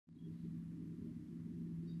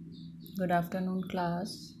Good afternoon,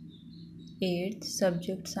 class. 8th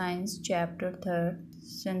Subject Science, Chapter 3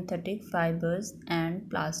 Synthetic Fibers and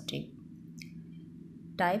Plastic.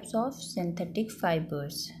 Types of synthetic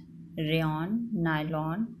fibers: rayon,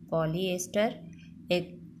 nylon, polyester,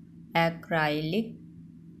 acrylic.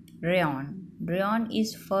 Rayon. Rayon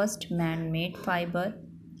is first man-made fiber.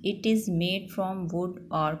 It is made from wood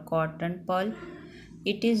or cotton pulp.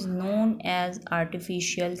 It is known as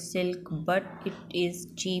artificial silk, but it is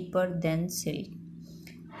cheaper than silk.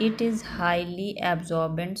 It is highly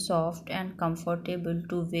absorbent, soft and comfortable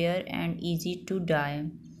to wear and easy to dye.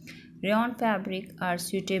 Rayon fabrics are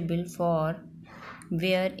suitable for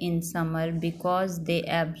wear in summer because they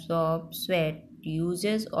absorb sweat.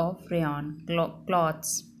 Uses of rayon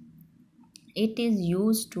cloths. It is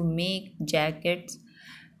used to make jackets,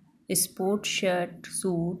 sport shirt,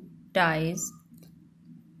 suit, ties.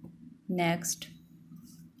 Next,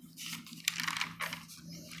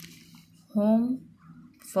 home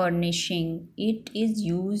furnishing. It is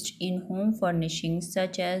used in home furnishings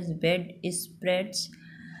such as bed spreads,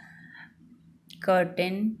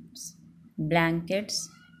 curtains, blankets,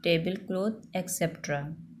 tablecloth,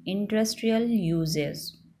 etc. Industrial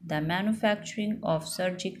uses. The manufacturing of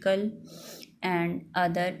surgical and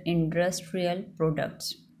other industrial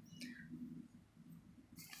products.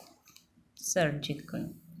 Surgical.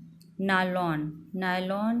 Nylon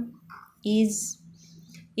is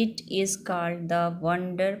called the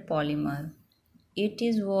wonder polymer.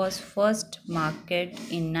 Was first marketed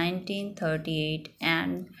in 1938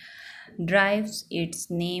 and derives its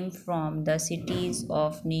name from the cities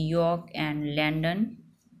of New York and London.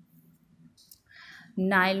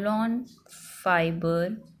 Nylon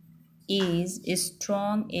fiber is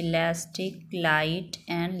strong, elastic, light,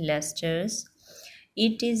 and lustrous.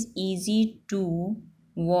 It is easy to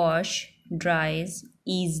wash, dries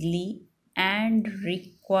easily, and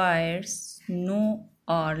requires no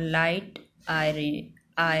or light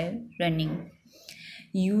ironing.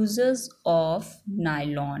 Uses of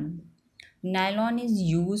nylon. Nylon is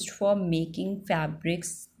used for making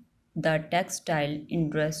fabrics, the textile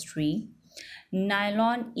industry.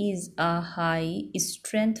 Nylon is a high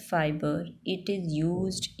strength fiber. It is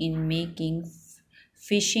used in making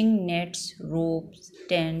fishing nets, ropes,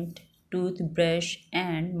 tent, toothbrush,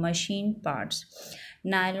 and machine parts.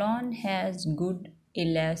 Nylon has good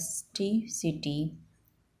elasticity.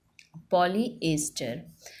 Polyester.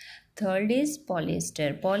 Third is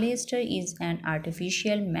polyester. Polyester is an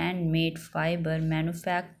artificial man-made fiber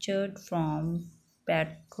manufactured from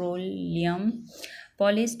petroleum.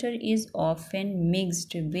 Polyester is often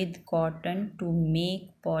mixed with cotton to make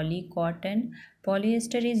polycotton.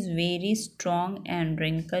 Polyester is very strong and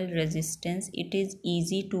wrinkle resistant. It is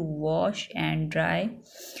easy to wash and dry.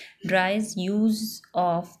 Dries use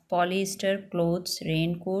of polyester clothes,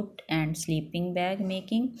 raincoat and sleeping bag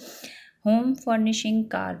making. Home furnishing,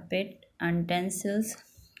 carpet, utensils,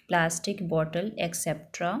 plastic bottle,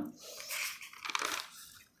 etc.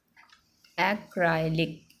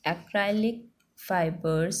 Acrylic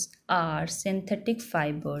fibers are synthetic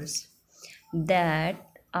fibers that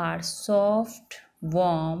are soft,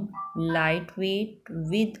 warm, lightweight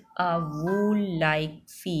with a wool-like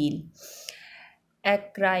feel.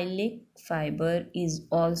 Acrylic fiber is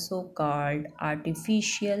also called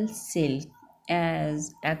artificial silk,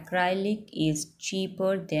 as acrylic is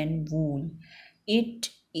cheaper than wool. It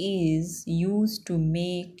is used to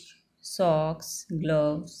make socks,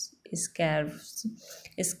 gloves, scarves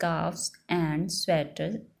and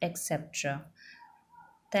sweaters, etc.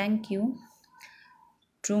 Thank you.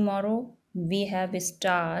 Tomorrow we have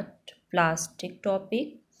start plastic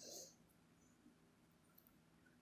topic.